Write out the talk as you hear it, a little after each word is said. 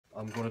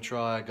I'm going to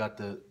try, I got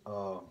the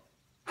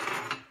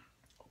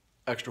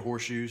extra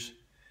horseshoes,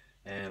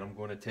 and I'm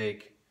going to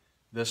take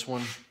this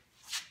one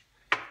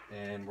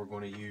and we're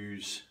going to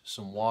use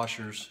some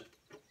washers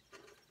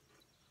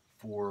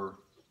for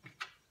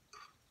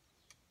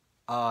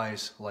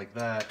eyes like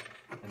that,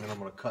 and then I'm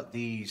going to cut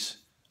these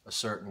a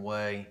certain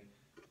way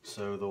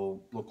so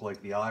they'll look like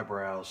the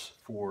eyebrows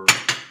for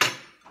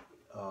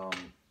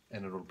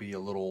and it'll be a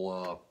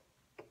little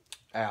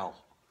owl.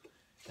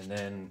 And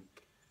then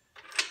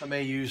I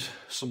may use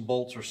some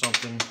bolts or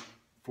something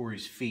for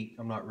his feet.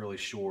 I'm not really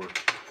sure.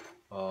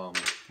 I'm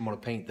going to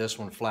paint this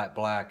one flat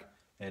black,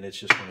 and it's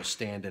just going to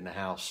stand in the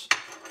house.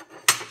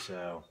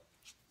 So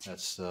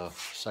that's the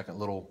second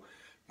little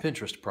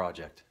Pinterest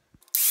project.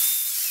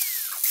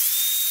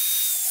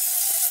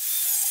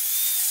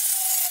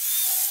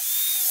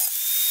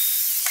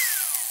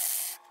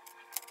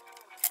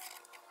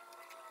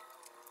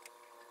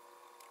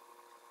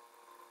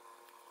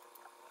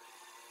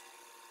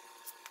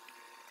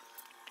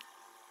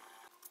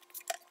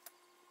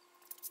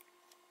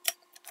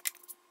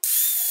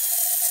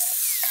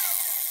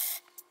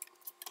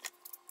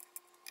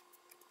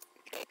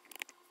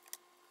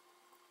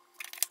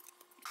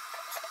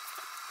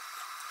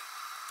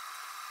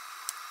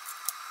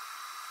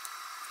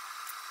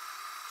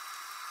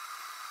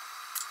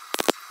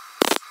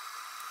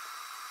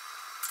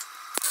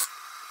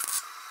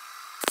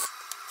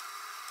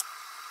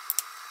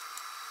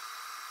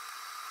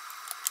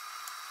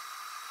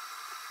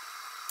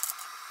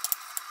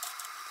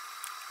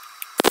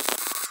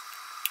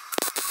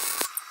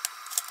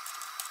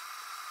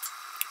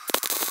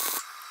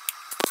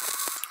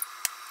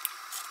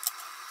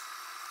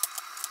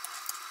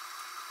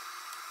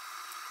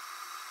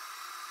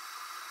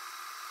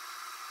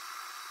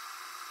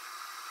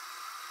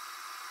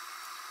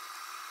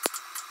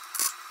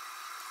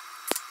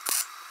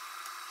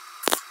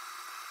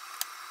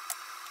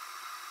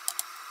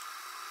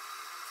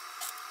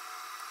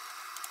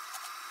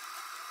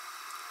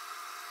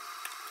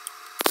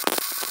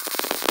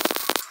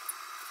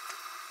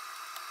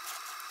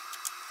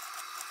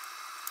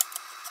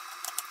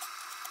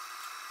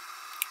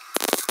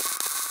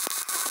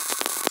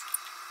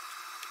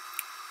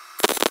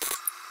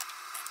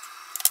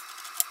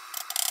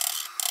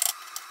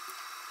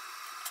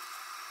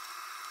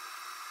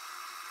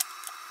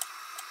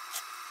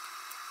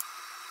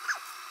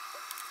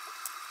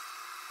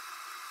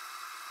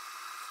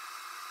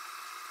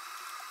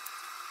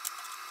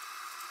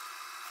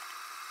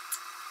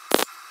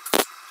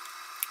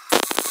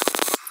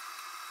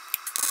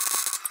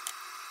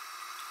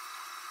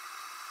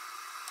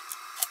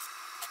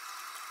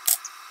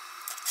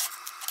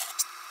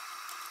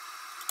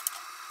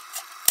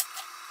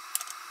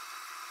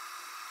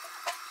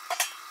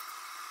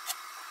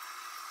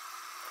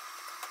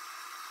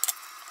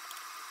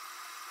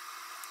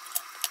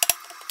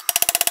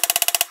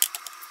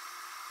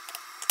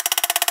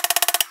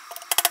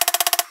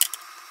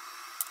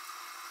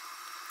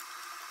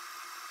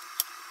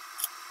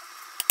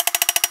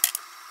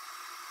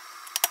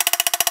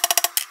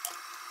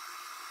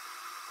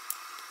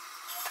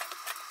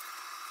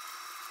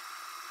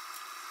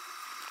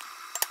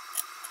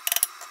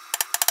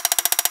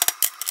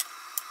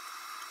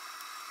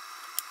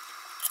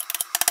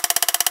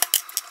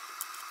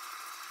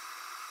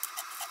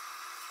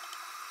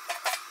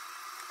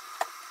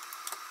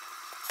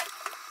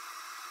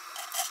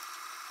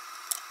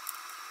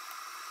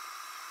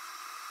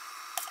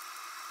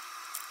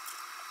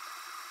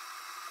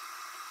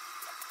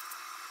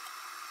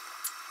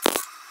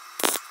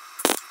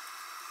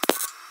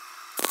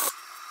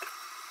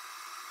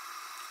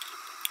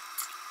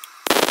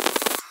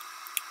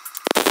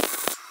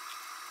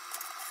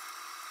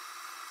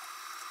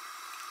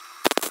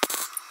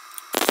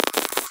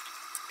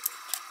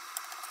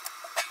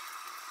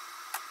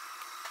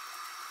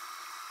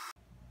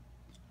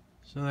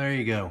 So there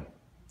you go.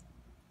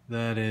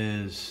 That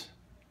is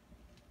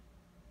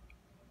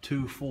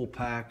 2 full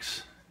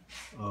packs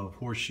of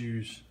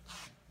horseshoes.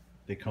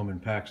 They come in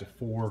packs of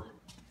 4.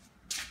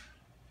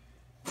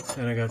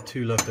 And I got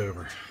 2 left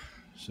over.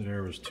 So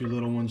there was 2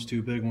 little ones,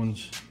 2 big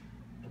ones,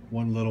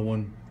 1 little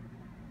one,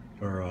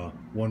 or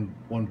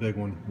one big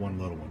one, 1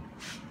 little one.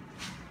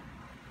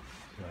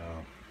 So,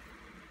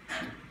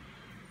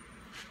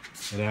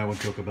 and that one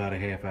took about a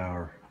half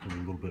hour with a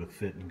little bit of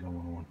fitting going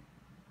on.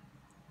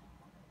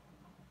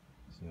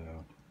 So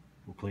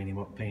we'll clean him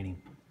up and paint him.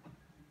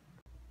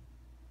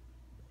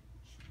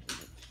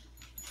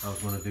 I was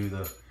going to do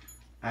the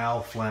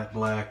owl flat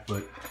black,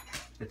 but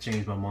I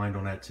changed my mind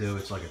on that too.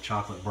 It's like a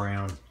chocolate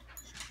brown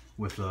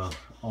with a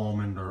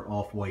almond or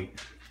off-white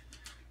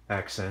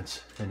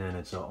accents, and then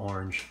it's an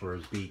orange for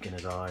his beak and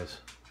his eyes.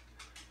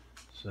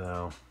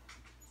 So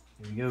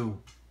here you go.